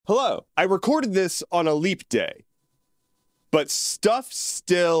Hello, I recorded this on a leap day, but stuff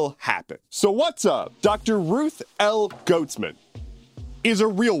still happened. So what's up? Dr. Ruth L. Goatsman is a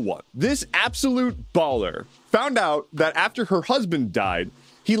real one. This absolute baller found out that after her husband died,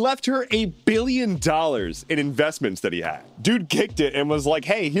 he left her $1 billion in investments that he had. Dude kicked it and was like,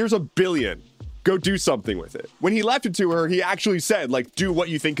 hey, here's $1 billion. Go do something with it. When he left it to her, he actually said, like, do what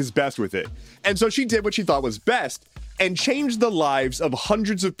you think is best with it. And so she did what she thought was best and changed the lives of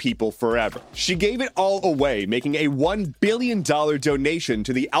hundreds of people forever. She gave it all away, making a $1 billion donation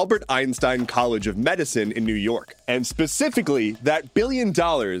to the Albert Einstein College of Medicine in New York. And specifically, that $1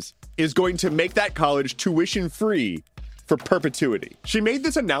 billion is going to make that college tuition-free for perpetuity. She made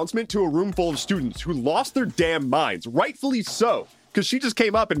this announcement to a room full of students who lost their damn minds, rightfully so, because she just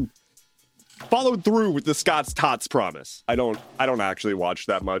came up and followed through with the Scott's Tots promise. I don't actually watch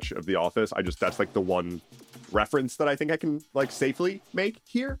that much of The Office. That's like the one reference that I think I can like safely make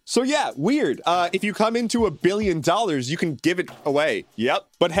here. So yeah, weird. If you come into $1 billion, you can give it away. Yep.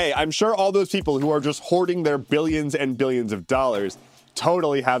 But hey, I'm sure all those people who are just hoarding their billions and billions of dollars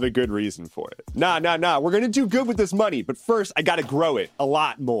totally have a good reason for it. Nah. We're gonna do good with this money, but first I gotta grow it a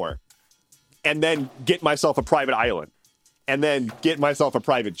lot more. And then get myself a private island. And then get myself a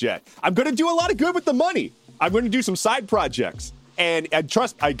private jet. I'm gonna do a lot of good with the money. I'm gonna do some side projects. And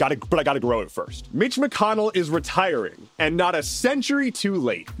I gotta grow it first. Mitch McConnell is retiring, and not a century too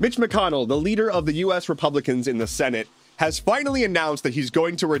late. Mitch McConnell, the leader of the U.S. Republicans in the Senate, has finally announced that he's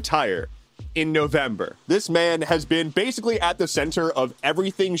going to retire in November. This man has been basically at the center of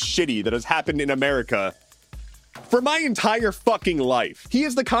everything shitty that has happened in America for my entire fucking life. He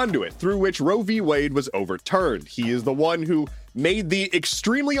is the conduit through which Roe v. Wade was overturned. He is the one who made the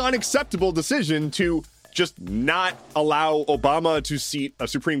extremely unacceptable decision to just not allow Obama to seat a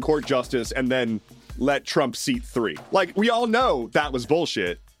Supreme Court justice and then let Trump seat 3. Like, we all know that was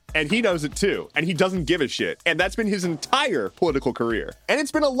bullshit, and he knows it too, and he doesn't give a shit. And that's been his entire political career. And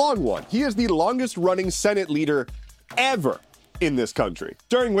it's been a long one. He is the longest running Senate leader ever in this country,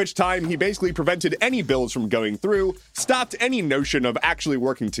 during which time he basically prevented any bills from going through, stopped any notion of actually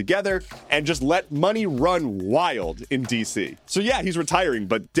working together, and just let money run wild in DC. So yeah, he's retiring,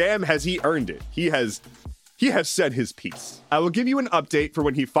 but damn has he earned it. He has said his piece. I will give you an update for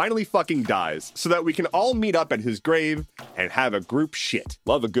when he finally fucking dies, so that we can all meet up at his grave and have a group shit.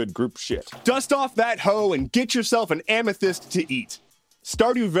 Love a good group shit. Dust off that hoe and get yourself an amethyst to eat.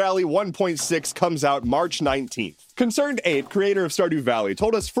 Stardew Valley 1.6 comes out March 19th. Concerned Ape, creator of Stardew Valley,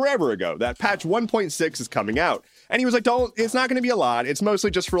 told us forever ago that patch 1.6 is coming out. And he was like, it's not going to be a lot. It's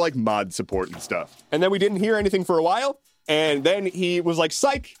mostly just for like mod support and stuff. And then we didn't hear anything for a while. And then he was like,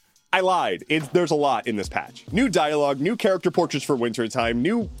 psych, I lied. There's a lot in this patch. New dialogue, new character portraits for wintertime,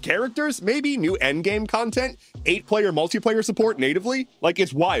 new characters, maybe new endgame content, 8-player multiplayer support natively. Like,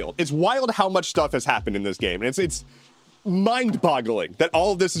 it's wild. It's wild how much stuff has happened in this game. And it's mind-boggling that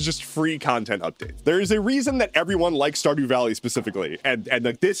all of this is just free content updates. There is a reason that everyone likes Stardew Valley specifically, and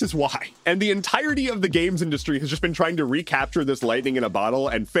like, this is why. And the entirety of the games industry has just been trying to recapture this lightning in a bottle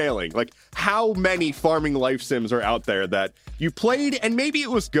and failing. Like, how many farming life sims are out there that you played and maybe it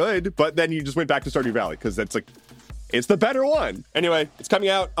was good, but then you just went back to Stardew Valley because that's like, it's the better one. Anyway, it's coming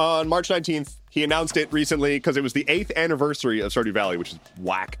out on March 19th. He announced it recently because it was the 8th anniversary of Stardew Valley, which is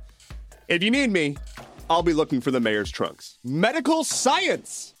whack. If you need me, I'll be looking for the mayor's trunks. Medical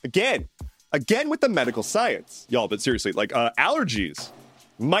science. Again with the medical science. Y'all, but seriously, like allergies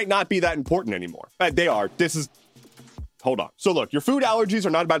might not be that important anymore. They are. Hold on. So look, your food allergies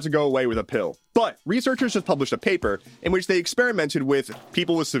are not about to go away with a pill. But researchers just published a paper in which they experimented with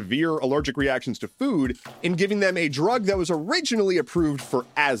people with severe allergic reactions to food in giving them a drug that was originally approved for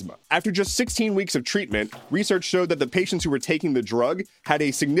asthma. After just 16 weeks of treatment, research showed that the patients who were taking the drug had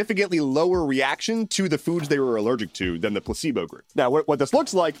a significantly lower reaction to the foods they were allergic to than the placebo group. Now, what this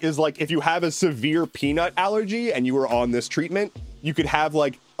looks like is like if you have a severe peanut allergy and you were on this treatment, you could have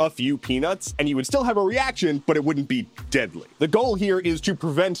like a few peanuts and you would still have a reaction, but it wouldn't be deadly. The goal here is to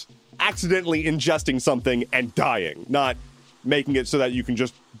prevent accidentally ingesting something and dying, not making it so that you can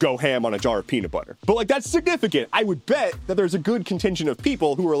just go ham on a jar of peanut butter. But like, that's significant. I would bet that there's a good contingent of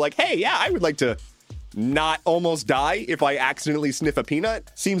people who are like, hey, yeah, I would like to not almost die if I accidentally sniff a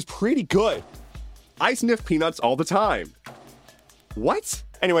peanut. Seems pretty good. I sniff peanuts all the time. What?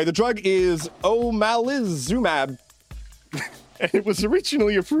 Anyway, the drug is omalizumab. And it was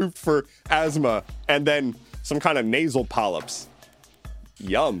originally approved for asthma and then some kind of nasal polyps.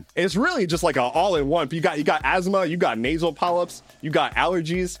 Yum. It's really just like an all-in-one. You got asthma, you got nasal polyps, you got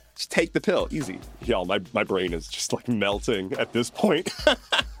allergies. Just take the pill. Easy. Y'all, my brain is just like melting at this point.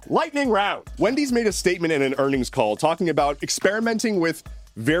 Lightning round. Wendy's made a statement in an earnings call talking about experimenting with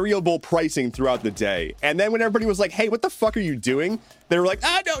variable pricing throughout the day. And then when everybody was like, hey, what the fuck are you doing? They were like,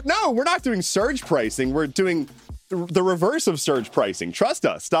 no, we're not doing surge pricing. We're doing the reverse of surge pricing. Trust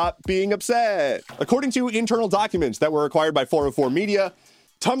us. Stop being upset. According to internal documents that were acquired by 404 Media,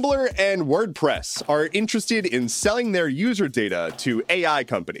 Tumblr and WordPress are interested in selling their user data to AI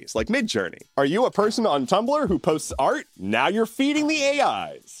companies like Midjourney. Are you a person on Tumblr who posts art? Now you're feeding the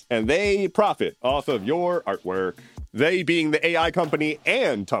AIs, and they profit off of your artwork. They being the AI company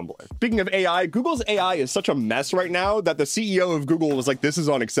and Tumblr. Speaking of AI, Google's AI is such a mess right now that the CEO of Google was like, this is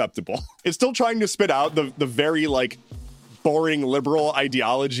unacceptable. It's still trying to spit out the very like boring liberal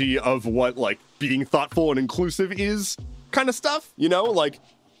ideology of what like being thoughtful and inclusive is kind of stuff, you know, like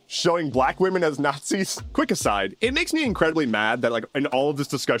showing black women as Nazis. Quick aside, it makes me incredibly mad that like in all of this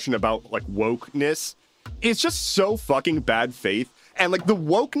discussion about like wokeness, it's just so fucking bad faith. And like the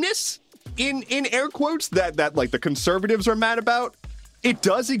wokeness in air quotes that like the conservatives are mad about, it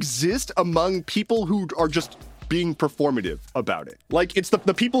does exist among people who are just being performative about it. Like it's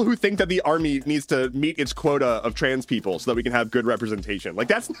the people who think that the army needs to meet its quota of trans people so that we can have good representation. Like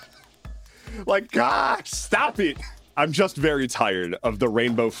that's like, gosh, stop it. I'm just very tired of the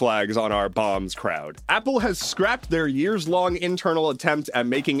rainbow flags on our bombs crowd. Apple has scrapped their years-long internal attempt at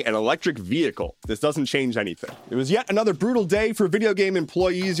making an electric vehicle. This doesn't change anything. It was yet another brutal day for video game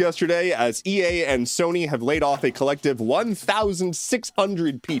employees yesterday, as EA and Sony have laid off a collective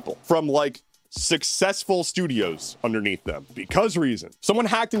 1,600 people from like successful studios underneath them. Because reason. Someone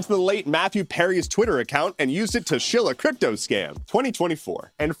hacked into the late Matthew Perry's Twitter account and used it to shill a crypto scam.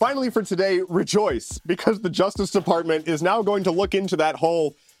 2024. And finally for today, rejoice, because the Justice Department is now going to look into that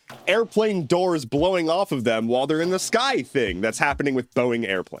whole airplane doors blowing off of them while they're in the sky thing that's happening with Boeing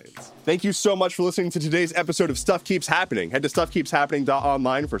airplanes. Thank you so much for listening to today's episode of Stuff Keeps Happening. Head to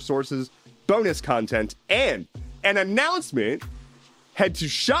stuffkeepshappening.online for sources, bonus content, and an announcement. Head to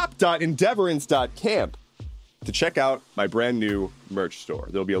shop.endeavorance.camp to check out my brand new merch store.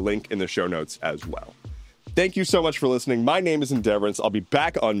 There'll be a link in the show notes as well. Thank you so much for listening. My name is Endeavorance. I'll be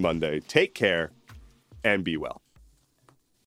back on Monday. Take care and be well.